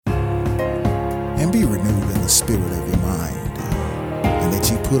and be renewed in the spirit of your mind, and that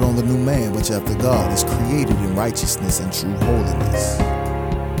you put on the new man, which after God is created in righteousness and true holiness.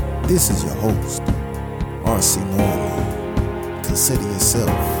 This is your host, R.C. Norman. Consider yourself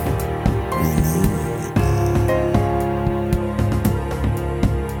renewed.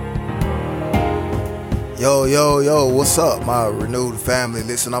 Yo, what's up, my renewed family?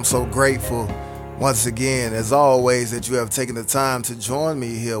 Listen, I'm so grateful once again, as always, that you have taken the time to join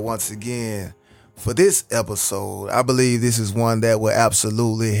me here once again for this episode. I believe this is one that will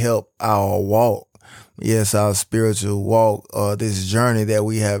absolutely help our walk. Yes, our spiritual walk, this journey that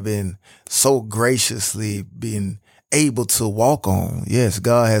we have been so graciously been able to walk on. Yes,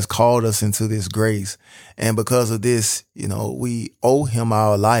 God has called us into this grace. And because of this, we owe him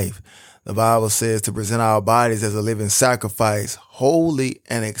our life. The Bible says to present our bodies as a living sacrifice, holy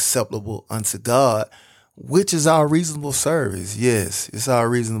and acceptable unto God, which is our reasonable service. Yes, it's our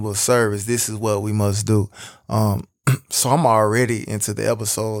reasonable service. This is what we must do. So I'm already into the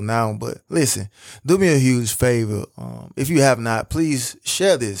episode now, but listen, do me a huge favor. If you have not, please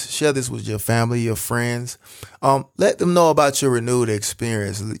share this with your family, your friends. Let them know about your renewed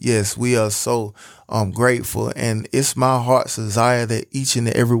experience. Yes, we are so grateful, and it's my heart's desire that each and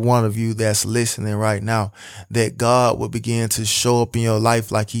every one of you that's listening right now, that God will begin to show up in your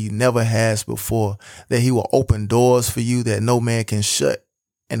life like he never has before, that he will open doors for you that no man can shut.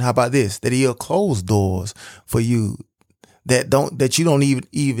 And how about this? That he'll close doors for you that you don't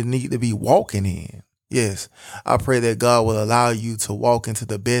even need to be walking in. Yes, I pray that God will allow you to walk into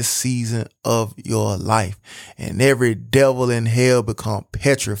the best season of your life, and every devil in hell become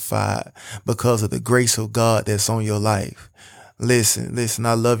petrified because of the grace of God that's on your life. Listen,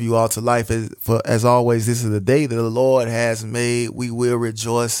 I love you all to life. As always, this is the day that the Lord has made. We will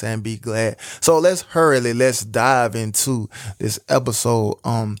rejoice and be glad. So let's dive into this episode.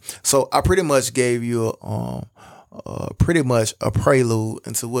 So I pretty much gave you pretty much a prelude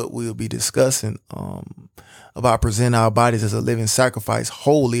into what we'll be discussing about presenting our bodies as a living sacrifice,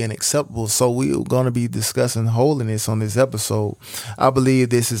 holy and acceptable. So we're going to be discussing holiness on this episode. I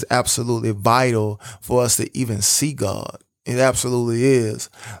believe this is absolutely vital for us to even see God. It absolutely is.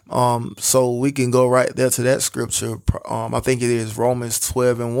 So we can go right there to that scripture. I think it is Romans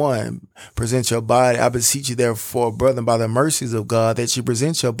 12:1. Present your body. I beseech you therefore, brethren, by the mercies of God, that you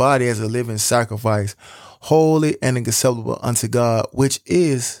present your body as a living sacrifice, holy and acceptable unto God, which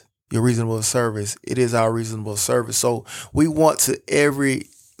is your reasonable service. It is our reasonable service. So we want to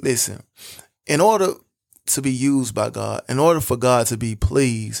in order to be used by God, in order for God to be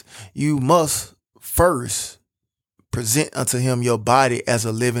pleased, you must first present unto him your body as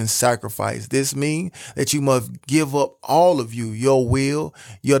a living sacrifice. This means that you must give up all of you, your will,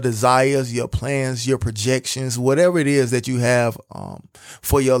 your desires, your plans, your projections, whatever it is that you have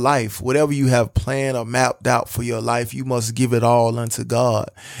for your life, whatever you have planned or mapped out for your life, you must give it all unto God.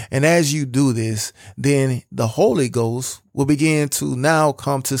 And as you do this, then the Holy Ghost will begin to now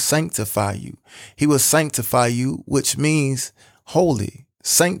come to sanctify you. He will sanctify you, which means holy.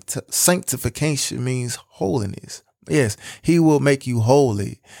 Sanctification means holiness. Yes, he will make you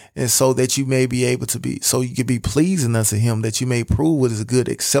holy, and so that you may be able to be, so you can be pleasing unto him, that you may prove what is good,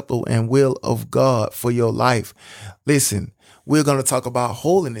 acceptable, and will of God for your life. Listen, we're going to talk about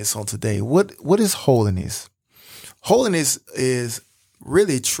holiness on today. What is holiness? Holiness is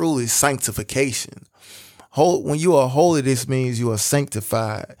really truly sanctification. When you are holy, this means you are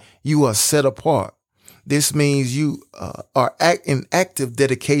sanctified. You are set apart. This means you are in active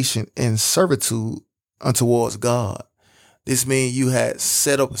dedication and servitude towards God. This means you had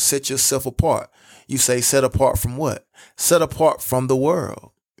set yourself apart. You say set apart from what? Set apart from the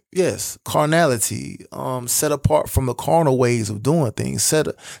world. Yes, carnality. Set apart from the carnal ways of doing things.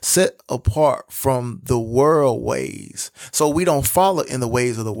 Set apart from the world ways. So we don't follow in the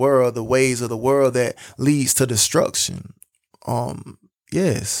ways of the world that leads to destruction.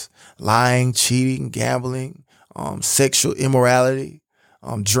 Yes, lying, cheating, gambling, sexual immorality,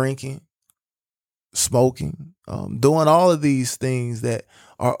 drinking, smoking, doing all of these things that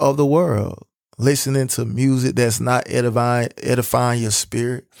are of the world, listening to music that's not edifying your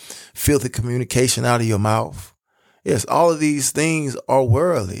spirit, filthy communication out of your mouth. Yes, all of these things are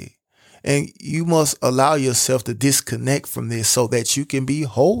worldly, and you must allow yourself to disconnect from this so that you can be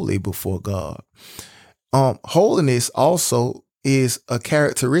holy before God. Holiness also is a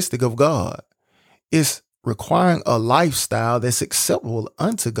characteristic of God. It's requiring a lifestyle that's acceptable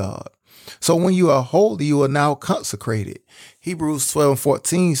unto God. So when you are holy, you are now consecrated. Hebrews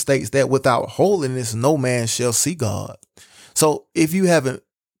 12:14 states that without holiness, no man shall see God. So if you haven't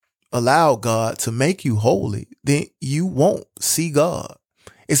allowed God to make you holy, then you won't see God.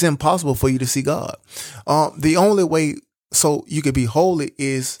 It's impossible for you to see God. The only way so you can be holy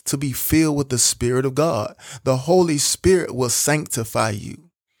is to be filled with the Spirit of God. The Holy Spirit will sanctify you.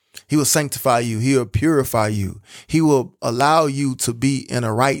 He will sanctify you. He will purify you. He will allow you to be in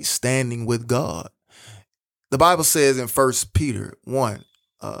a right standing with God. The Bible says in 1 Peter 1,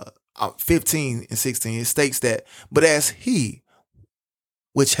 15 and 16, it states that, but as he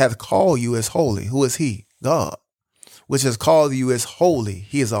which hath called you as holy, who is he? God, which has called you as holy.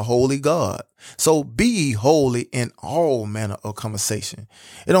 He is a holy God. So be ye holy in all manner of conversation.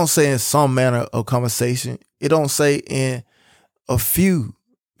 It don't say in some manner of conversation. It don't say in a few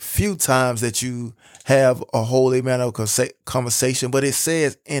times that you have a holy manner of conversation, but it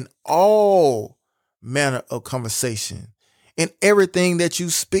says in all manner of conversation. In everything that you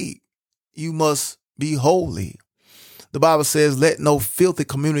speak, you must be holy. The Bible says, let no filthy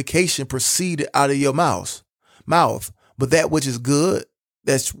communication proceed out of your mouth, but that which is good,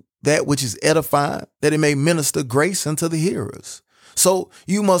 that's that which is edifying, that it may minister grace unto the hearers. So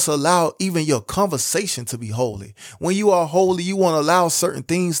you must allow even your conversation to be holy. When you are holy, you want to allow certain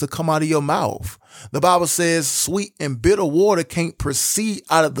things to come out of your mouth. The Bible says sweet and bitter water can't proceed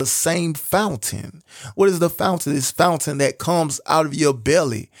out of the same fountain. What is the fountain? This fountain that comes out of your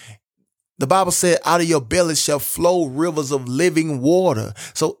belly. The Bible said out of your belly shall flow rivers of living water.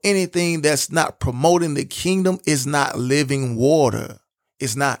 So anything that's not promoting the kingdom is not living water.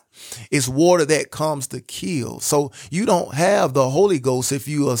 It's not. It's water that comes to kill. So you don't have the Holy Ghost if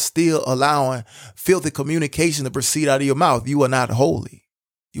you are still allowing filthy communication to proceed out of your mouth. You are not holy.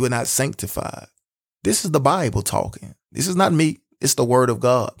 You are not sanctified. This is the Bible talking. This is not me. It's the word of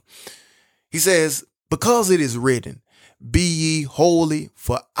God. He says, because it is written, be ye holy,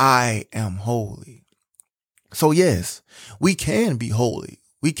 for I am holy. So yes, we can be holy.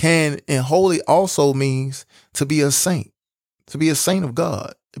 We can, and holy also means to be a saint. To be a saint of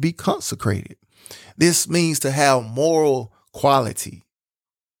God, to be consecrated. This means to have moral quality.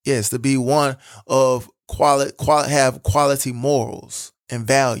 Yes, to be one of have quality morals and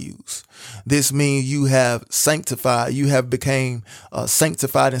values. This means you have sanctified, you have became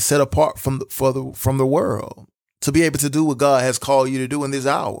sanctified and set apart from the world to be able to do what God has called you to do in this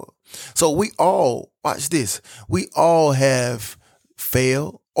hour. So we all, watch this, we all have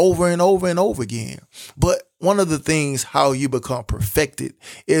failed over and over and over again. But one of the things how you become perfected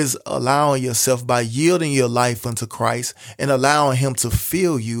is allowing yourself by yielding your life unto Christ and allowing him to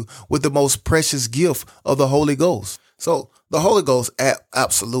fill you with the most precious gift of the Holy Ghost. So the Holy Ghost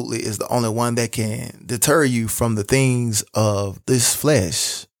absolutely is the only one that can deter you from the things of this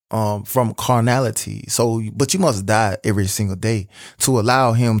flesh, from carnality. So, but you must die every single day to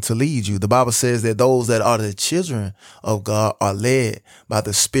allow him to lead you. The Bible says that those that are the children of God are led by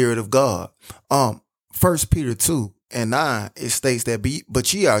the Spirit of God. 1 Peter 2:9, it states that,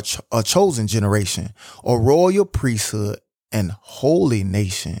 but ye are a chosen generation, a royal priesthood, and holy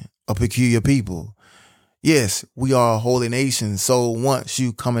nation, a peculiar people. Yes, we are a holy nation. So once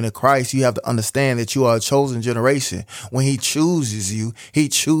you come into Christ, you have to understand that you are a chosen generation. When he chooses you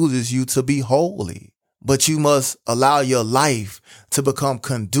to be holy. But you must allow your life to become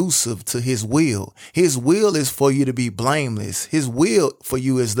conducive to his will. His will is for you to be blameless. His will for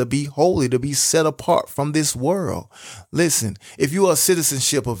you is to be holy, to be set apart from this world. Listen, if you are a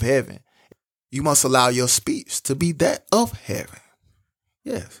citizenship of heaven, you must allow your speech to be that of heaven.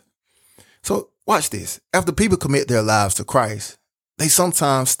 Yes. So watch this. After people commit their lives to Christ, they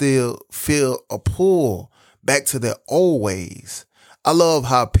sometimes still feel a pull back to their old ways. I love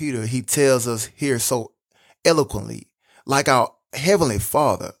how Peter, he tells us here so eloquently, like our heavenly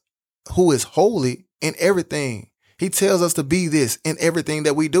Father, who is holy in everything. He tells us to be this in everything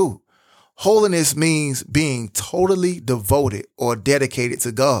that we do. Holiness means being totally devoted or dedicated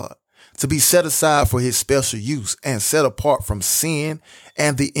to God, to be set aside for his special use and set apart from sin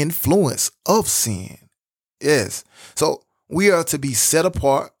and the influence of sin. Yes. So we are to be set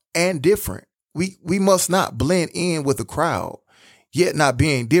apart and different. We must not blend in with the crowd, yet not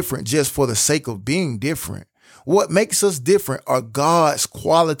being different just for the sake of being different. What makes us different are God's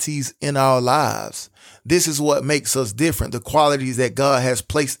qualities in our lives. This is what makes us different, the qualities that God has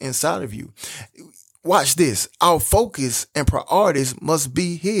placed inside of you. Watch this. Our focus and priorities must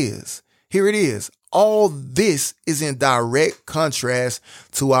be his. Here it is. All this is in direct contrast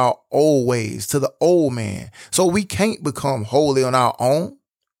to our old ways, to the old man. So we can't become holy on our own.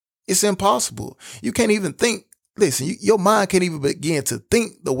 It's impossible. You can't even think. Listen, your mind can't even begin to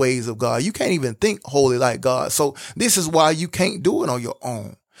think the ways of God. You can't even think holy like God. So this is why you can't do it on your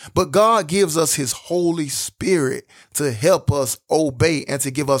own. But God gives us his Holy Spirit to help us obey and to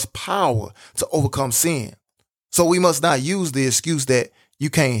give us power to overcome sin. So we must not use the excuse that You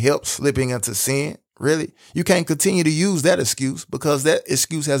can't help slipping into sin. Really? You can't continue to use that excuse because that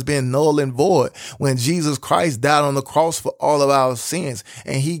excuse has been null and void when Jesus Christ died on the cross for all of our sins.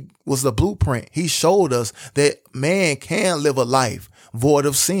 And he was the blueprint. He showed us that man can live a life void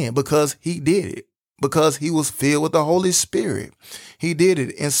of sin because he did it, because he was filled with the Holy Spirit. He did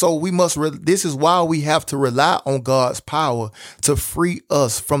it. And so this is why we have to rely on God's power to free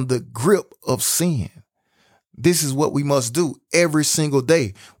us from the grip of sin. This is what we must do every single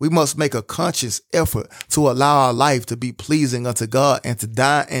day. We must make a conscious effort to allow our life to be pleasing unto God and to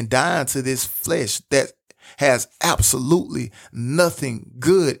die to this flesh that has absolutely nothing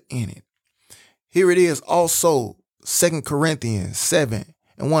good in it. Here it is also 2 Corinthians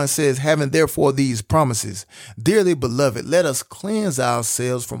 7:1 says, having therefore these promises, dearly beloved, let us cleanse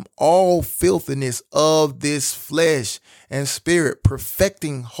ourselves from all filthiness of this flesh and spirit,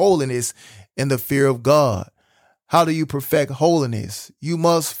 perfecting holiness in the fear of God. How do you perfect holiness? You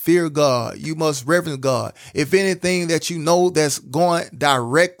must fear God. You must reverence God. If anything that you know that's going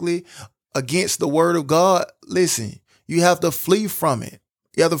directly against the word of God, listen, you have to flee from it.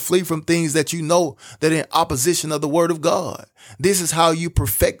 You have to flee from things that you know that are in opposition of the word of God. This is how you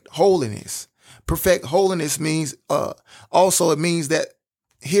perfect holiness. Perfect holiness means, it means that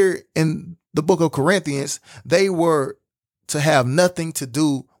here in the book of Corinthians, they were to have nothing to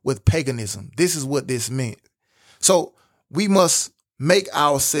do with paganism. This is what this meant. So we must make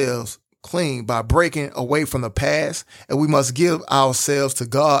ourselves clean by breaking away from the past, and we must give ourselves to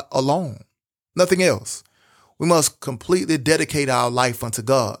God alone. Nothing else. We must completely dedicate our life unto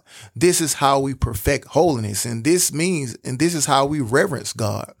God. This is how we perfect holiness. And this is how we reverence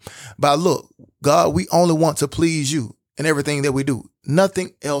God. But look, God, we only want to please you in everything that we do.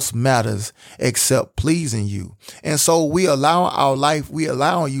 Nothing else matters except pleasing you. And so we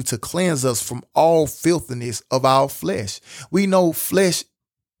allow you to cleanse us from all filthiness of our flesh. We know flesh,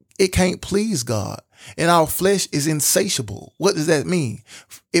 it can't please God. And our flesh is insatiable. What does that mean?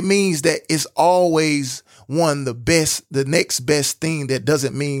 It means that it's always the next best thing. That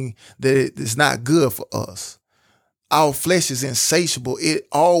doesn't mean that it's not good for us. Our flesh is insatiable. It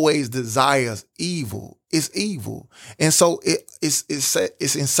always desires evil. It's evil. And so it's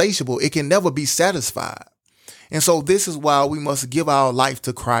insatiable. It can never be satisfied. And so this is why we must give our life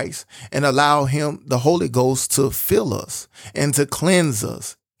to Christ and allow him, the Holy Ghost, to fill us and to cleanse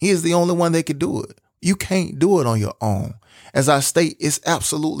us. He is the only one that can do it. You can't do it on your own. As I state, it's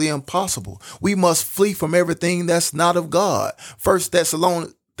absolutely impossible. We must flee from everything that's not of God. 1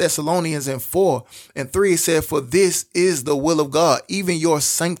 Thessalonians 4:3 said, for this is the will of God, even your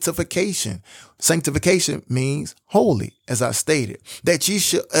sanctification. Sanctification means holy, as I stated, that ye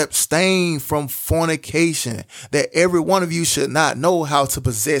should abstain from fornication, that every one of you should not know how to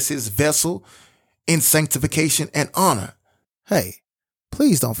possess his vessel in sanctification and honor. Hey,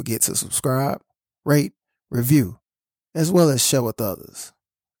 please don't forget to subscribe, rate, review, as well as share with others.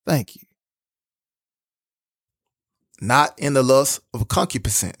 Thank you. Not in the lust of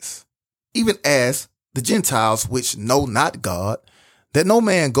concupiscence, even as the Gentiles which know not God, that no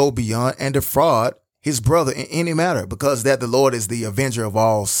man go beyond and defraud his brother in any matter, because that the Lord is the avenger of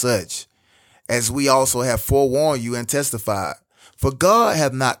all such, as we also have forewarned you and testified. For God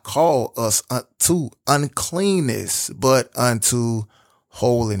hath not called us unto uncleanness, but unto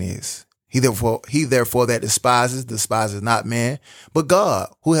holiness. He therefore that despises not man, but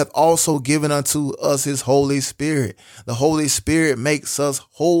God, who hath also given unto us his Holy Spirit. The Holy Spirit makes us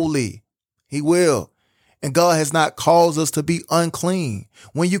holy. He will. And God has not caused us to be unclean.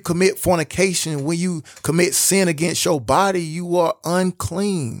 When you commit fornication, when you commit sin against your body, you are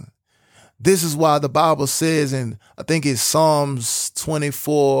unclean. This is why the Bible says, and I think it's Psalms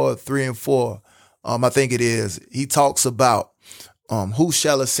 24:3-4. I think it is. He talks about who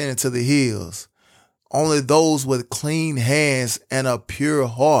shall ascend into the hills? Only those with clean hands and a pure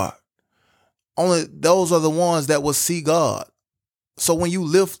heart. Only those are the ones that will see God. So when you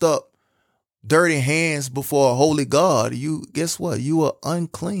lift up dirty hands before a holy God, guess what? You are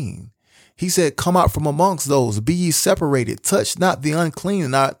unclean. He said, come out from amongst those, be ye separated, touch not the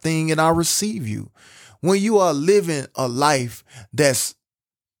unclean thing, and I'll receive you. When you are living a life that's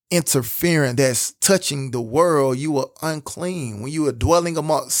interfering, that's touching the world, you are unclean. When you are dwelling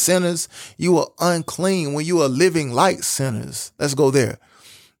among sinners, you are unclean. When you are living like sinners, let's go there,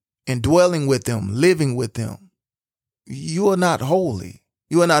 and dwelling with them, living with them, you are not holy.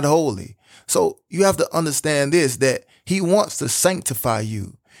 You are not holy. So you have to understand this, that he wants to sanctify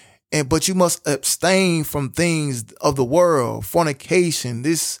you. But you must abstain from things of the world, fornication.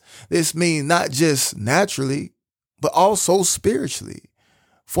 This means not just naturally, but also spiritually.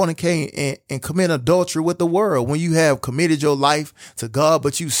 fornicating and commit adultery with the world. When you have committed your life to God,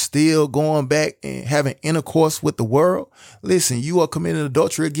 but you still going back and having intercourse with the world, listen, you are committing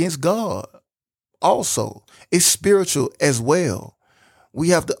adultery against God. Also, it's spiritual as well. We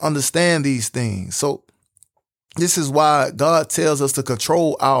have to understand these things. So this is why God tells us to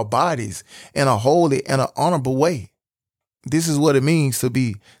control our bodies in a holy and an honorable way. This is what it means to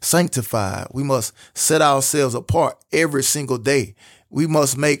be sanctified. We must set ourselves apart every single day. We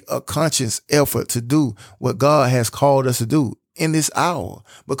must make a conscious effort to do what God has called us to do in this hour.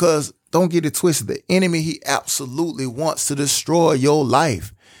 Because don't get it twisted. The enemy, he absolutely wants to destroy your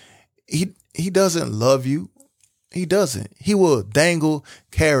life. He doesn't love you. He doesn't. He will dangle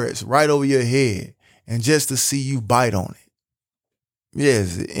carrots right over your head and just to see you bite on it.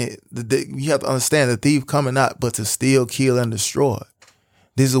 Yes, you have to understand the thief coming not but to steal, kill, and destroy.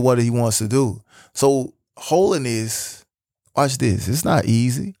 This is what he wants to do. So holiness, watch this. It's not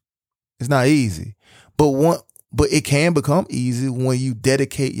easy. It's not easy. But it can become easy when you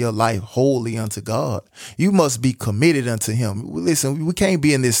dedicate your life wholly unto God. You must be committed unto him. Listen, we can't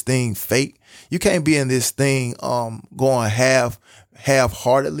be in this thing fake. You can't be in this thing going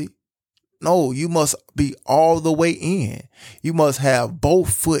half-heartedly. No, you must be all the way in. You must have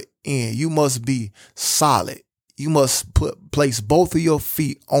both foot in. You must be solid. You must place both of your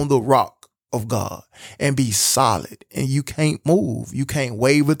feet on the rock of God and be solid. And you can't move. You can't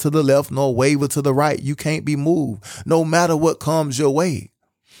waver to the left nor waver to the right. You can't be moved no matter what comes your way.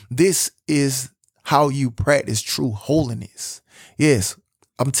 This is how you practice true holiness. Yes,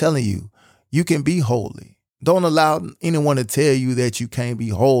 I'm telling you, you can be holy. Don't allow anyone to tell you that you can't be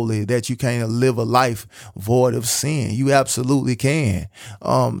holy, that you can't live a life void of sin. You absolutely can.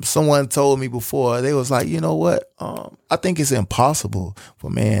 Someone told me before, they was like, you know what? I think it's impossible for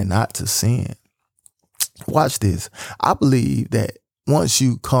man not to sin. Watch this. I believe that once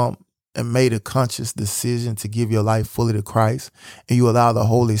you come and made a conscious decision to give your life fully to Christ and you allow the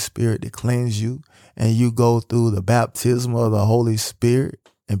Holy Spirit to cleanse you and you go through the baptism of the Holy Spirit,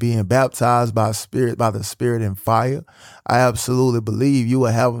 and being baptized by the Spirit in fire, I absolutely believe you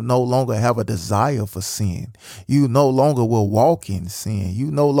will no longer have a desire for sin. You no longer will walk in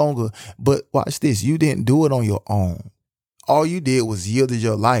sin. But watch this, you didn't do it on your own. All you did was yielded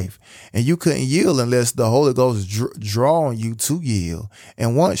your life, and you couldn't yield unless the Holy Ghost draw on you to yield.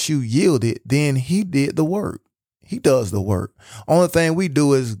 And once you yielded, then he did the work. He does the work. Only thing we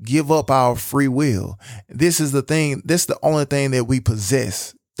do is give up our free will. This is the only thing that we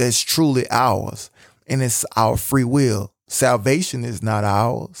possess that's truly ours, and it's our free will. Salvation is not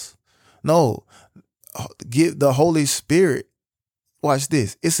ours. No, give the Holy Spirit. Watch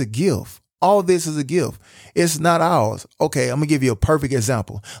this. It's a gift. All this is a gift. It's not ours. Okay, I'm gonna give you a perfect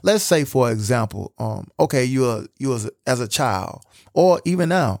example. Let's say, for example, okay, you as a child, or even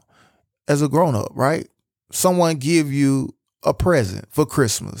now as a grown up, right? Someone give you a present for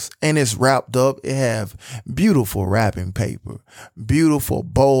Christmas and it's wrapped up. It have beautiful wrapping paper, beautiful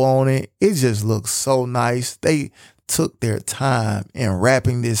bow on it. It just looks so nice. They took their time in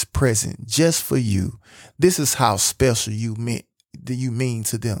wrapping this present just for you. This is how special you mean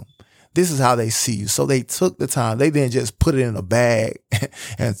to them. This is how they see you. So they took the time. They didn't just put it in a bag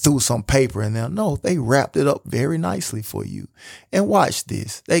and threw some paper in there. No, they wrapped it up very nicely for you. And watch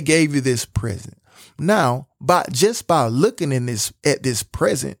this. They gave you this present. Now, by looking at this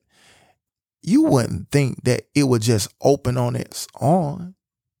present, you wouldn't think that it would just open on its own.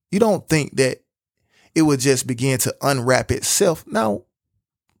 You don't think that it would just begin to unwrap itself. Now,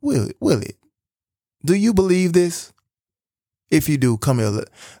 will it? Do you believe this? If you do, come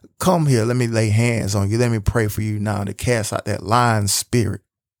here. Let me lay hands on you. Let me pray for you now to cast out that lying spirit.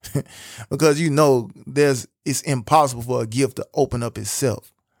 Because it's impossible for a gift to open up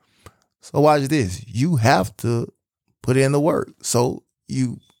itself. So watch this. You have to put in the work. So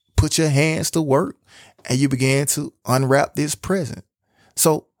you put your hands to work and you begin to unwrap this present.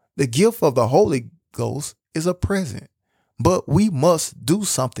 So the gift of the Holy Ghost is a present, but we must do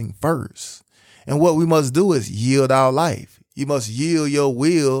something first. And what we must do is yield our life. You must yield your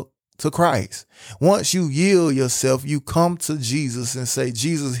will to Christ. Once you yield yourself, you come to Jesus and say,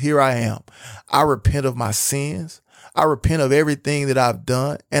 Jesus, here I am. I repent of my sins. I repent of everything that I've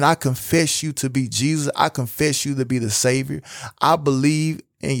done, and I confess you to be Jesus. I confess you to be the Savior. I believe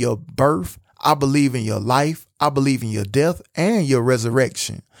in your birth. I believe in your life. I believe in your death and your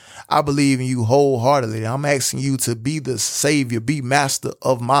resurrection. I believe in you wholeheartedly. I'm asking you to be the Savior, be master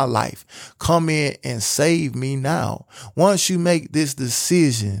of my life. Come in and save me now. Once you make this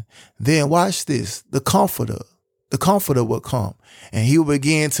decision, then watch this. The Comforter will come and he'll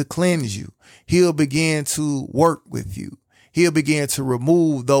begin to cleanse you. He'll begin to work with you. He'll begin to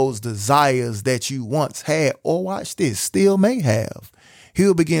remove those desires that you once had, or watch this, still may have.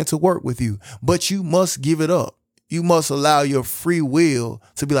 He'll begin to work with you, but you must give it up. You must allow your free will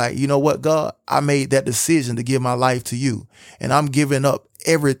to be like, you know what, God, I made that decision to give my life to you, and I'm giving up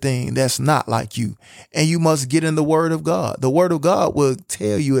everything that's not like you. And you must get in the word of God. The word of God will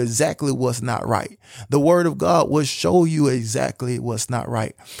tell you exactly what's not right. The word of God will show you exactly what's not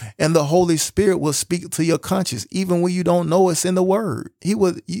right. And the Holy Spirit will speak to your conscience, even when you don't know it's in the word.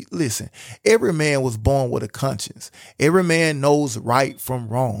 Listen, every man was born with a conscience. Every man knows right from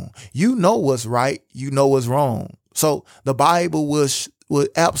wrong. You know what's right. You know what's wrong. So the Bible will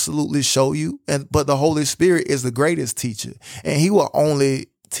absolutely show you, but the Holy Spirit is the greatest teacher, and he will only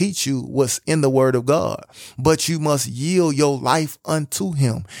teach you what's in the word of God. But you must yield your life unto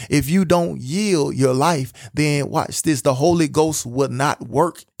him. If you don't yield your life, then watch this, the Holy Ghost will not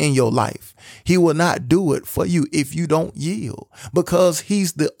work in your life. He will not do it for you if you don't yield, because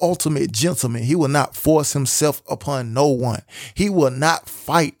he's the ultimate gentleman. He will not force himself upon no one. He will not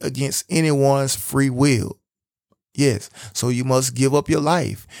fight against anyone's free will. Yes. So you must give up your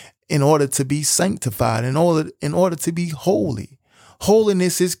life in order to be sanctified, in order to be holy.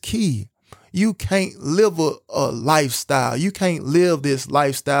 Holiness is key. You can't live a lifestyle. You can't live this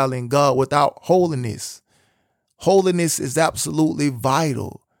lifestyle in God without holiness. Holiness is absolutely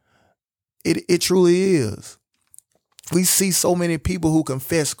vital. It truly is. We see so many people who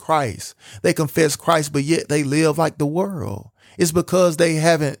confess Christ. They confess Christ, but yet they live like the world. It's because they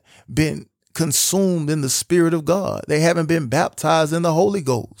haven't been consumed in the Spirit of God. They haven't been baptized in the Holy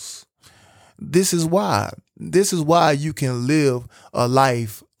Ghost. This is why you can live a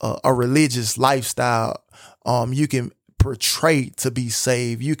life, a religious lifestyle. You can portray to be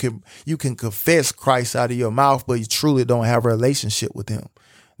saved. You can confess Christ out of your mouth, but you truly don't have a relationship with him.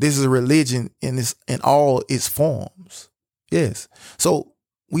 This is a religion in all its forms. Yes. So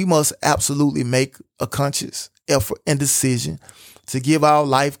we must absolutely make a conscious effort and decision to give our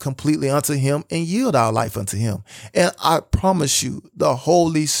life completely unto him and yield our life unto him. And I promise you, the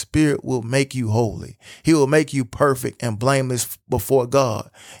Holy Spirit will make you holy. He will make you perfect and blameless before God.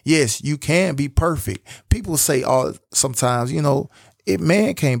 Yes, you can be perfect. People say sometimes,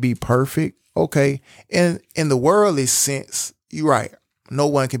 man can't be perfect. Okay. And in the worldly sense, you're right. No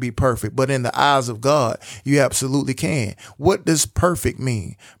one can be perfect, but in the eyes of God, you absolutely can. What does perfect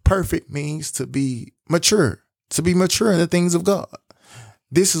mean? Perfect means to be mature in the things of God.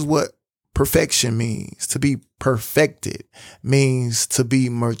 This is what perfection means. To be perfected means to be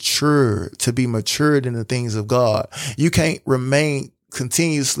mature, to be matured in the things of God. You can't remain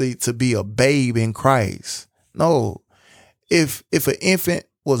continuously to be a babe in Christ. No. If an infant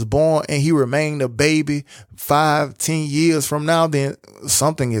was born and he remained a baby 5-10 years from now, then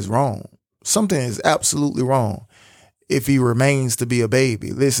something is wrong. Something is absolutely wrong if he remains to be a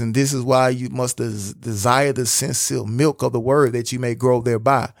baby. Listen, this is why you must desire the sincere milk of the word, that you may grow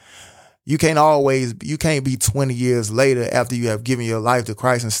thereby. You can't be 20 years later after you have given your life to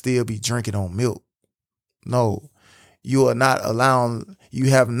Christ and still be drinking on milk. No, you have not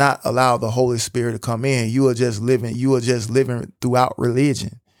allowed the Holy Spirit to come in. You are just living throughout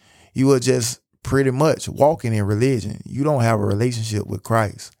religion. You are just pretty much walking in religion. You don't have a relationship with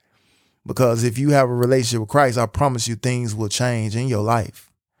Christ. Because if you have a relationship with Christ, I promise you things will change in your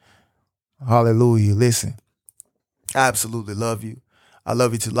life. Hallelujah. Listen, I absolutely love you. I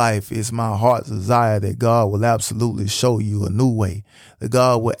love you to life. It's my heart's desire that God will absolutely show you a new way, that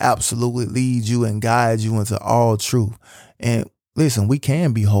God will absolutely lead you and guide you into all truth. And listen, we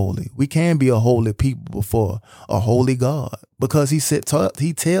can be holy. We can be a holy people before a holy God, because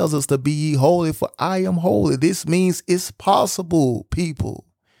he tells us to be ye holy, for I am holy. This means it's possible, people.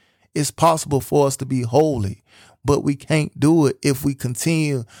 It's possible for us to be holy, but we can't do it if we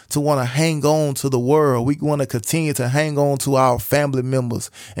continue to want to hang on to the world. We want to continue to hang on to our family members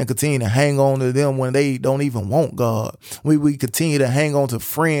and continue to hang on to them when they don't even want God. We continue to hang on to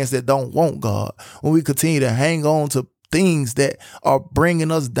friends that don't want God. When we continue to hang on to things that are bringing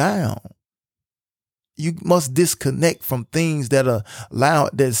us down. You must disconnect from things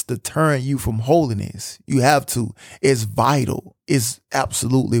that's deterring you from holiness. You have to. It's vital. It's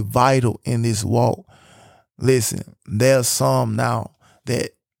absolutely vital in this walk. Listen, there's some now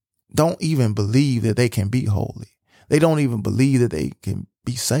that don't even believe that they can be holy. They don't even believe that they can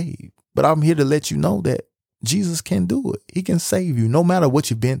be saved. But I'm here to let you know that Jesus can do it. He can save you no matter what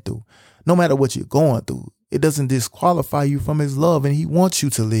you've been through, no matter what you're going through. It doesn't disqualify you from his love, and he wants you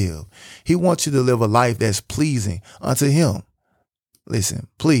to live. He wants you to live a life that's pleasing unto him. Listen,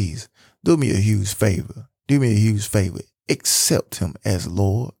 please do me a huge favor. Do me a huge favor. Accept him as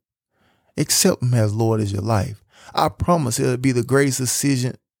Lord. Accept him as Lord as your life. I promise it'll be the greatest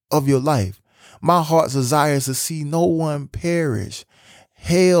decision of your life. My heart's desire is to see no one perish.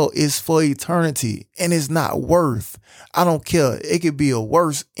 Hell is for eternity and it's not worth. I don't care. It could be a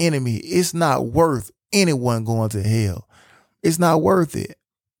worse enemy. It's not worth anyone going to hell. It's not worth it.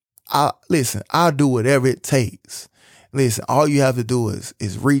 I'll do whatever it takes. Listen, all you have to do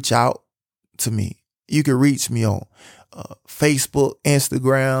is reach out to me. You can reach me on Facebook,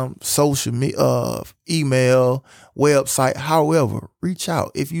 Instagram, social media, email, website, however, reach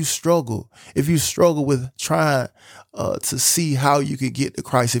out. If you struggle with trying to see how you can get to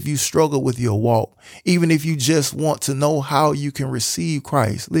Christ, if you struggle with your walk, even if you just want to know how you can receive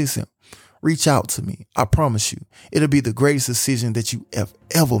Christ, listen, reach out to me. I promise you, it'll be the greatest decision that you have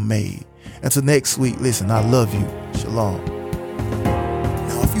ever made. Until next week, listen, I love you. Shalom.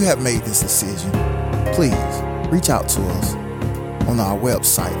 Now, if you have made this decision, please reach out to us on our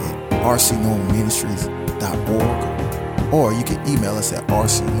website at rcnormanministries.org, or you can email us at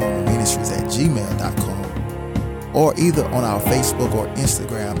rcnormanministries@gmail.com, or either on our Facebook or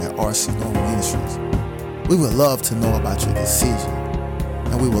Instagram at rcnormanministries. We would love to know about your decision,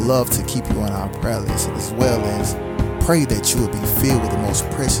 and we would love to keep you on our prayer list, as well as pray that you will be filled with the most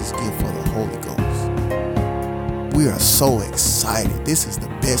precious gift of the Holy Ghost. We are so excited. This is the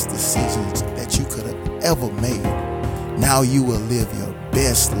best decision that you could have ever made. Now you will live your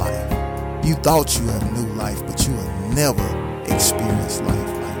best life. You thought you had a new life, but you will never experience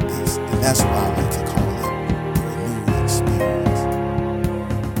life like this. And that's why I like to call it a renewed experience.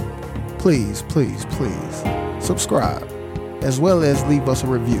 Please, please, please subscribe, as well as leave us a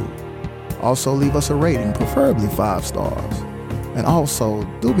review. Also leave us a rating, preferably 5 stars. And also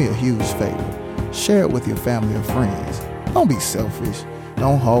do me a huge favor. Share it with your family or friends. Don't be selfish.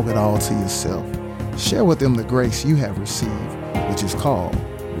 Don't hog it all to yourself. Share with them the grace you have received, which is called